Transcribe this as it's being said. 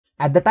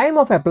At the time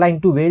of applying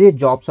to various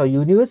jobs or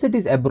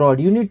universities abroad,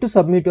 you need to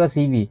submit your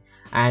CV.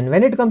 And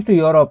when it comes to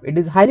Europe, it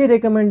is highly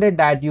recommended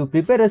that you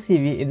prepare a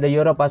CV in the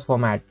Europass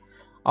format.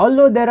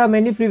 Although there are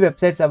many free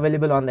websites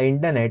available on the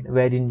internet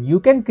wherein you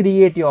can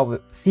create your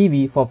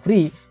CV for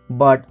free,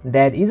 but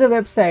there is a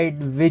website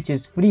which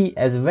is free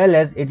as well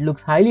as it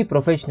looks highly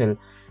professional,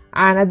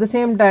 and at the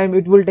same time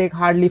it will take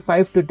hardly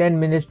 5 to 10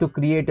 minutes to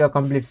create your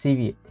complete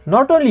CV.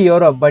 Not only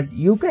Europe, but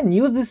you can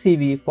use this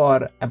CV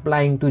for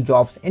applying to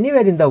jobs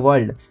anywhere in the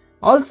world.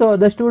 Also,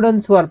 the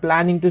students who are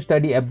planning to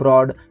study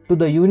abroad to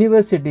the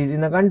universities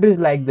in the countries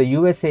like the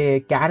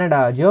USA,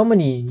 Canada,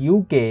 Germany,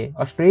 UK,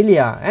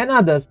 Australia and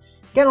others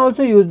can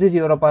also use this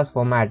Europass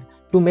format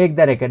to make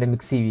their academic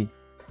CV.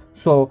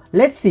 So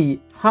let's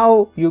see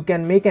how you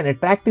can make an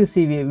attractive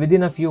CV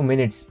within a few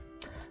minutes.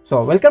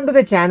 So welcome to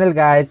the channel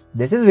guys,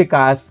 this is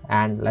Vikas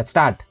and let's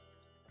start.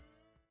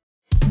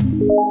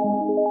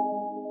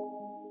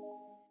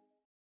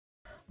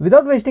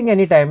 Without wasting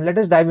any time, let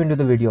us dive into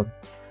the video.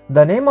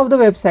 The name of the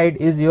website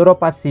is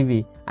Europass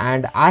CV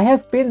and I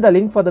have pinned the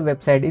link for the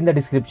website in the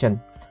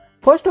description.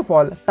 First of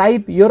all,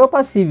 type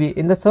Europass CV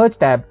in the search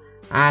tab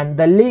and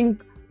the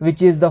link,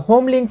 which is the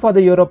home link for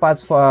the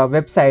Europass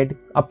website,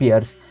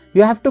 appears.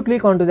 You have to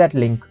click onto that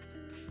link.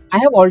 I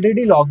have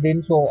already logged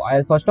in, so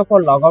I'll first of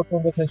all log out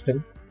from the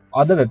system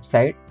or the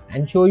website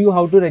and show you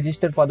how to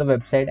register for the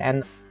website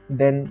and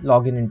then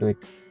log in into it.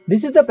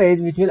 This is the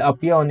page which will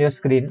appear on your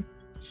screen.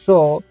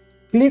 So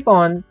click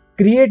on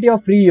Create Your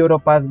Free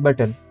Europass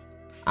button.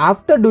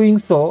 After doing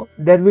so,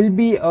 there will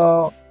be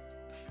a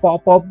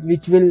pop-up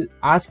which will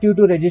ask you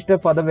to register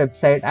for the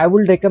website. I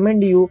will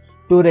recommend you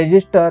to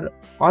register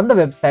on the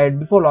website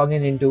before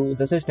logging into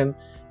the system,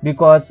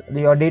 because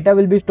your data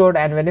will be stored,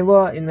 and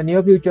whenever in the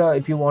near future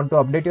if you want to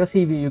update your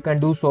CV, you can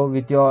do so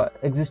with your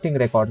existing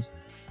records.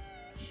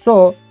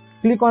 So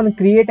click on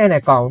Create an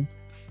Account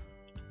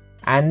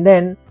and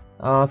then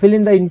fill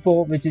in the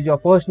info, which is your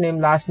first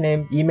name, last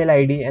name, email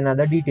ID and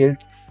other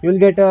details. You will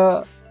get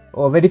a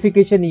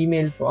verification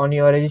email on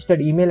your registered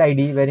email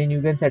ID wherein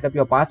you can set up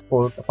your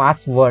password.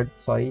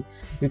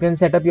 You can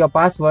set up your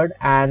password,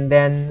 and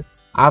then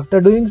after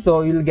doing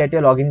so you will get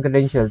your login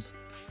credentials.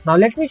 Now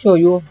let me show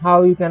you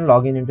how you can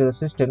log in into the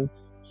system.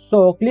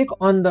 So click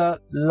on the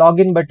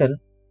login button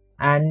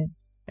and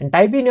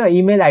type in your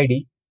email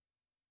ID,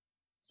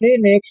 say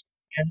next,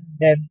 and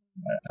then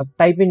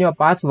type in your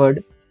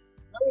password.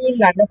 Now you will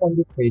land up on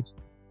this page.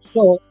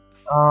 So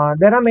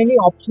there are many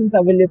options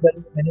available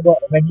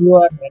when you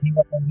are landing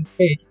up on this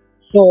page.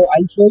 So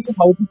I'll show you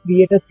how to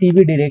create a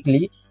CV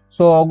directly.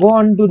 So go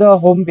on to the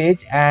home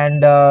page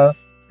and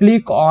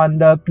click on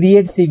the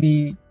Create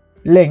CV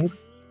link.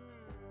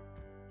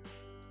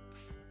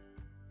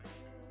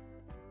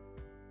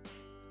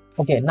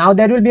 Okay, now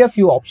there will be a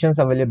few options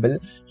available.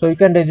 So you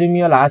can resume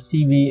your last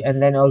CV,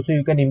 and then also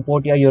you can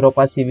import your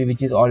Europass CV,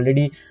 which is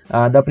already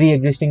the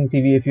pre-existing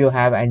CV if you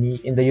have any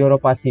in the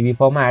Europass CV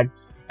format.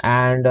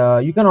 And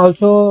you can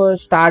also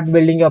start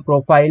building your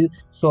profile.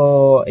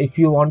 So if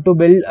you want to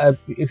build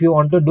if you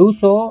want to do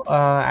so,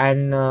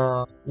 and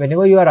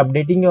whenever you are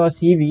updating your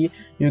CV,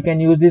 you can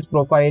use this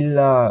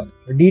profile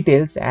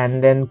details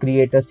and then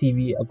create a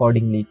CV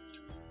accordingly.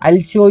 I'll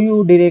show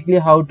you directly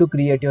how to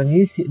create your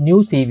new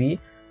CV.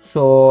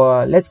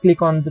 So let's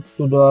click on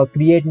the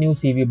Create New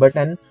CV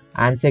button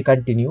and say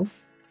continue.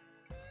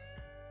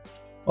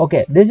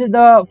 Okay, this is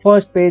the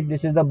first page.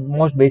 This is the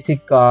most basic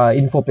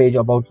info page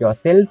about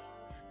yourself.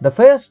 The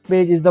first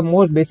page is the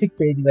most basic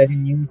page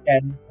wherein you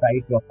can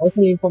write your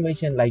personal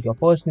information like your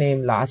first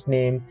name, last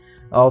name,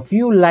 a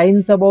few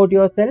lines about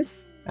yourself,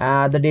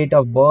 the date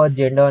of birth,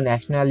 gender,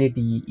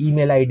 nationality,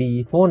 email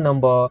ID, phone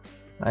number,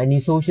 any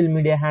social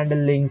media handle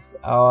links,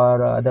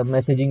 or the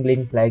messaging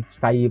links like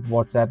Skype,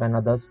 WhatsApp and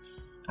others.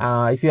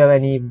 If you have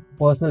any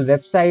personal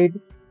website,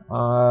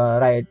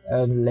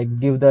 like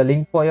give the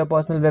link for your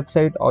personal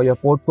website or your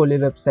portfolio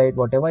website,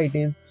 whatever it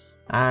is.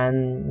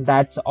 And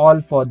that's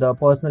all for the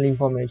personal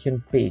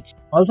information page.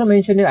 Also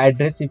mention your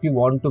address if you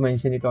want to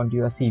mention it onto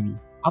your CV.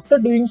 After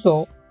doing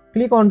so,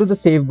 click onto the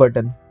save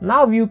button.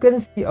 Now you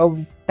can see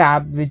a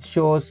tab which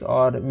shows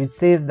or which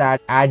says that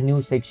add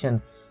new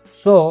section.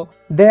 So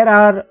there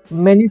are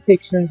many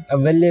sections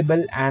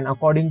available, and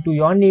according to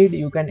your need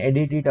you can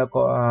edit it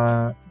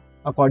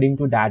according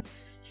to that.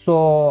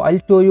 So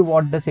I'll show you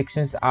what the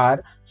sections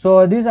are.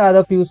 So these are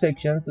the few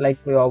sections,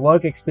 like for your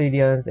work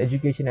experience,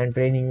 education and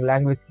training,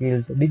 language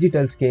skills,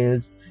 digital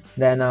skills,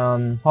 then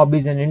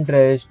hobbies and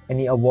interests,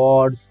 any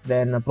awards,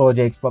 then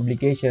projects,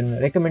 publication,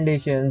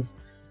 recommendations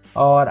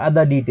or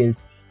other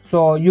details.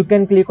 So you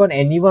can click on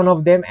any one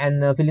of them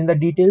and fill in the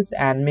details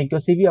and make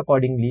your CV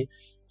accordingly.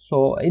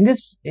 So in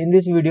this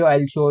video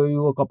I'll show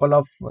you a couple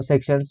of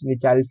sections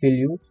which I'll fill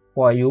you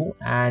for you.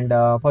 And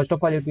first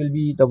of all, it will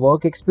be the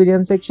work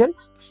experience section.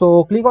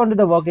 So click onto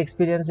the work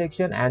experience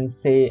section and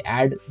say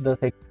add the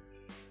section.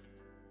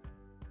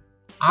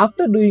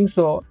 After doing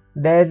so,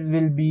 there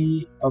will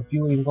be a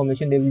few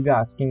information they will be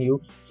asking you.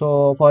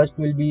 So first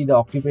will be the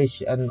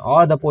occupation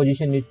or the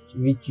position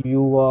which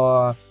you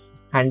are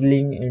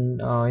handling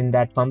in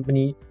that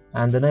company.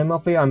 and the name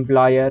of your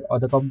employer or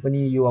the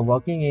company you are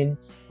working in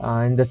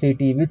the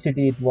city, which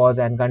city it was,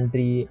 and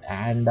country,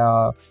 and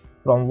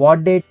from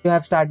what date you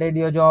have started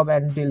your job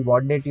until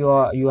what date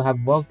you have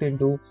worked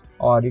into,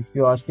 or if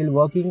you are still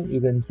working,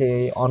 you can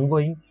say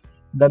ongoing.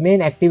 The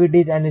main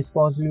activities and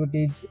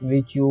responsibilities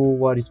which you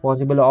were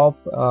responsible of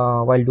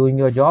while doing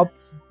your job,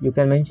 you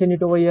can mention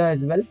it over here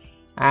as well,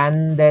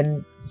 and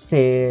then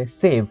say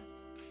save.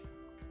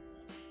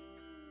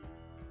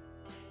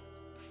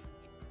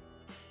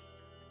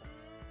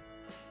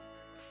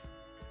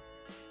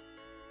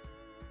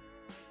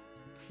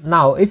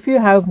 Now, if you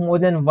have more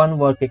than one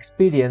work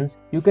experience,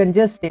 you can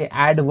just say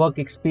add work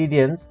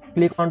experience,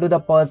 click onto the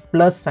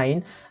plus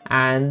sign,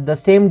 and the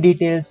same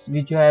details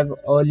which you have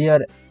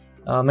earlier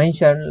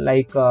mentioned,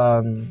 like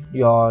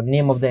your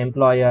name of the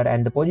employer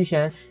and the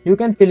position, you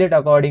can fill it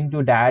according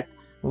to that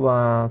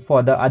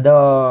for the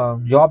other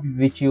job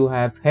which you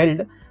have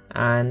held,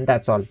 and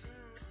that's all.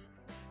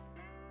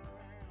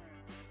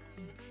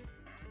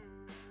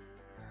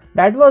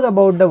 That was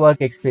about the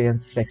work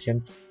experience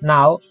section.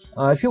 Now,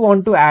 if you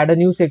want to add a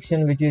new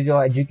section, which is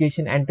your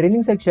education and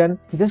training section,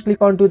 just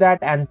click onto that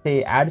and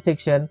say add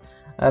section.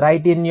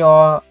 Write in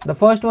your, the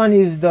first one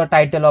is the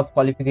title of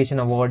qualification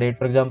awarded,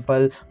 for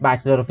example,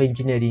 Bachelor of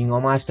Engineering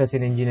or Masters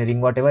in Engineering,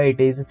 whatever it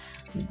is.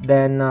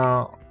 Then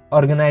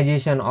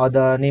organization or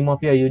the name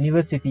of your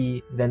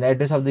university, then the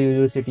address of the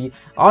university.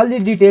 All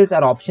these details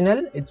are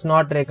optional. It's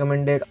not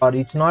recommended, or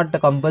it's not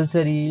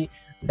compulsory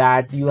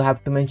that you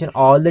have to mention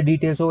all the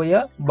details over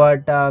here,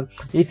 but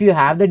if you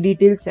have the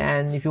details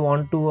and if you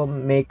want to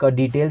make a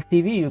detailed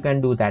CV, you can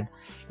do that.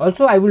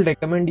 Also, I will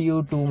recommend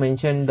you to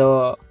mention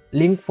the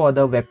link for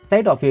the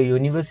website of your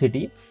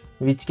university,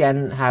 which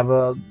can have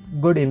a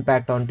good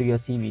impact onto your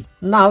CV.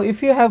 Now,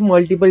 if you have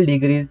multiple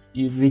degrees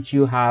which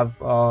you have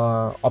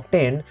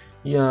obtained,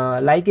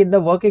 like in the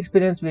work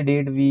experience we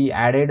did, we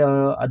added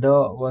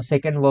other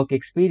second work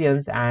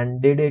experience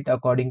and did it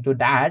according to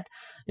that.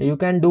 You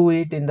can do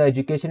it in the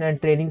education and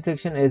training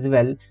section as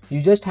well.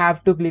 You just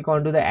have to click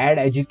onto the add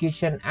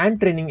education and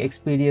training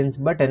experience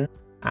button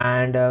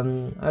and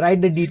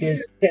write the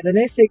details. The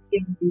next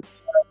section which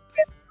you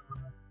can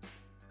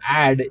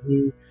add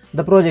is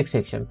the project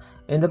section.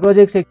 In the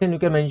project section, you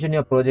can mention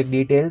your project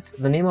details,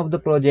 the name of the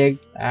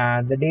project,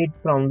 and the date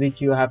from which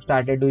you have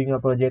started doing your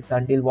project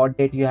until what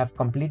date you have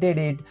completed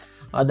it,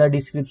 other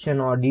description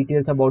or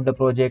details about the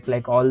project,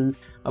 like all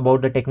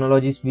about the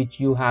technologies which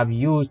you have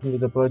used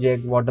with the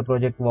project, what the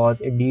project was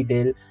in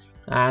detail,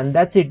 and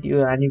that's it.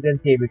 And you can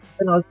save it. You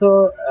can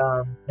also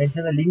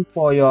mention a link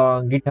for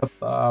your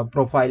GitHub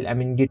profile, I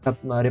mean GitHub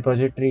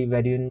repository,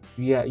 where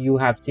you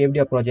have saved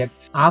your project.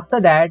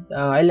 After that,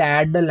 I'll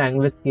add the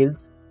language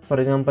skills. For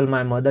example,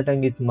 my mother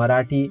tongue is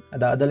Marathi,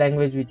 the other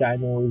language which I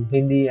know is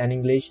Hindi and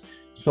English.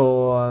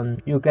 So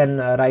you can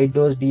write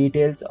those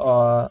details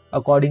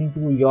according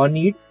to your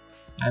need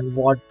and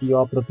what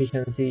your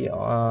proficiency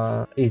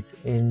is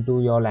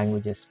into your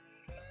languages.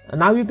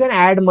 Now you can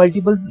add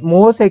multiple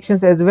more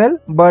sections as well,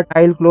 but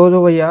I'll close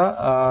over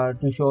here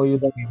to show you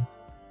the name.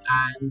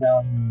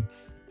 And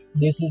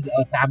this is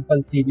a sample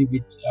CV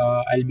which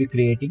I'll be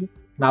creating.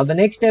 Now the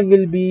next step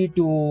will be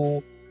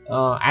to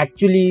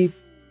actually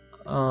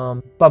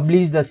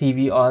publish the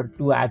CV, or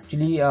to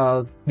actually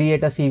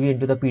create a CV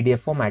into the PDF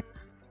format.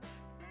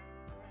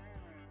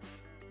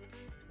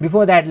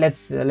 Before that,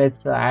 let's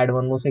add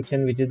one more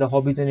section, which is the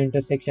hobbies and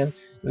interests section,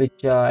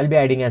 which I'll be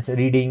adding as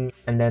reading,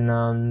 and then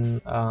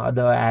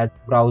other as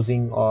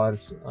browsing or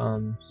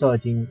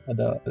searching,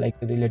 other like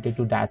related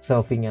to that,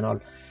 surfing and all.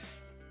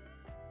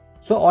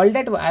 So all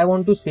that I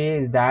want to say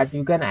is that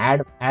you can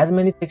add as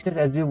many sections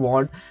as you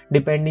want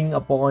depending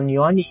upon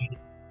your need,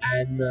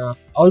 and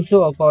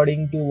also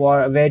according to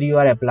where you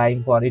are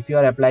applying for. If you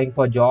are applying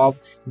for job,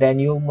 then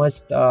you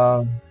must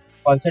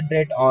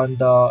concentrate on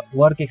the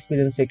work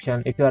experience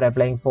section. If you are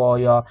applying for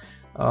your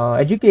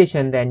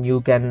education, then you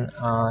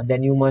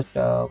must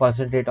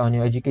concentrate on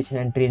your education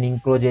and training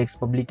projects,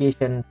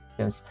 publications.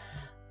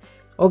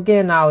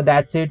 Okay, now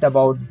that's it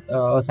about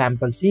a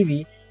sample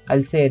CV.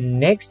 I'll say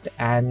next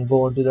and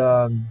go on to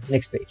the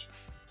next page.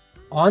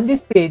 On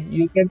this page,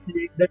 you can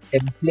select the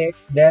template.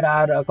 There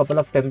are a couple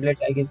of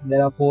templates. I guess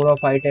there are 4 or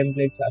 5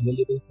 templates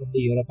available from the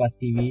Europass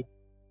TV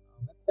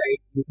website.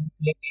 You can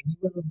select any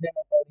one of them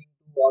according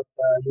to what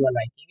you are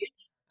liking it,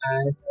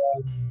 and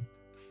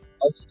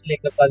also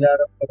select the color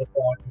for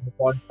the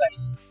font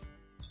size,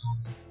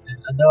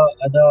 and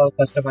other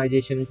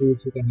customization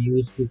tools you can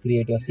use to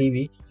create your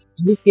CV.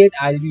 In this case,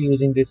 I'll be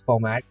using this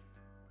format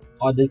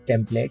or this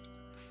template.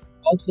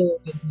 Also, you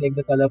can select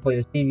the color for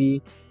your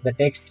CV, the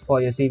text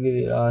for your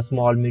CV,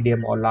 small,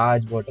 medium, or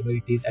large, whatever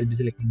it is. I'll be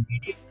selecting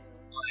medium.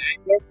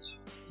 And then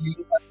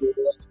you must go to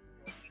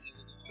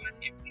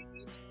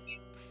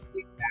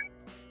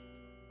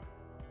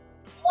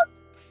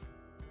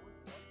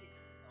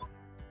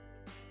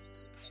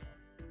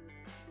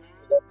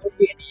there won't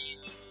be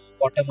any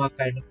watermark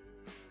kind of.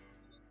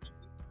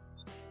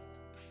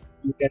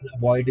 You can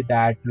avoid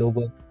that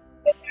logo.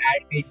 Then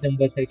add page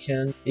number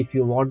section if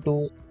you want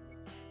to.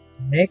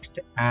 Next,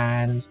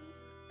 and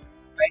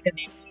write a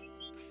name.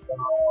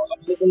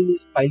 available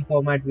file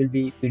format will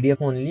be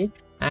PDF only,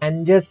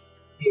 and just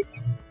save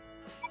it.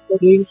 After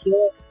doing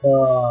so,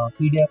 the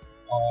PDF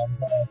or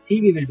the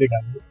CV will be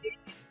downloaded.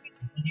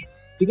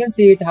 You can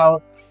see it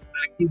how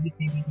active the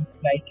CV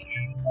looks like,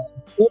 and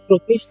it's so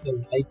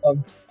professional.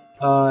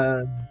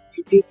 Uh,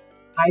 it is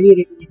highly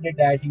recommended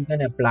that you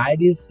can apply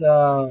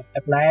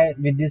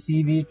with this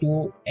CV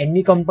to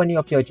any company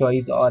of your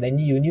choice or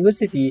any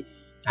university.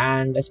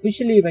 And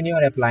especially when you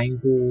are applying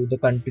to the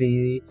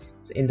countries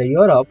in the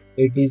Europe,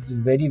 it is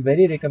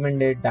very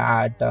recommended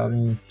that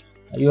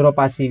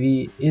Europass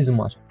CV is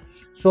must.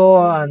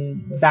 So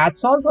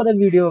that's all for the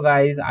video,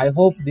 guys. I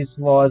hope this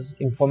was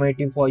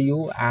informative for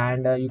you,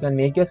 and you can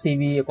make your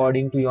CV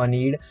according to your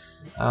need,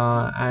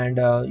 and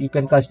you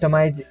can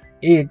customize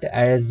it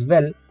as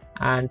well.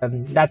 And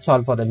that's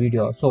all for the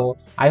video. So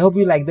I hope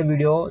you like the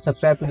video.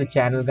 Subscribe to the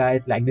channel,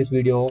 guys. Like this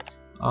video,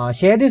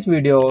 share this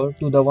video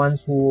to the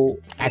ones who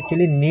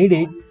actually need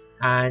it,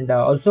 and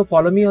also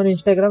follow me on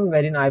Instagram,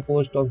 wherein I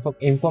post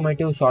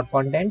informative short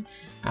content.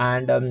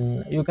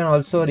 And you can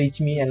also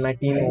reach me and my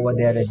team over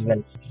there as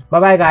well. Bye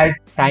bye, guys.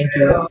 Thank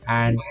you,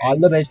 and all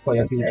the best for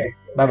your future.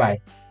 Bye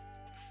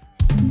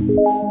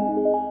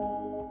bye.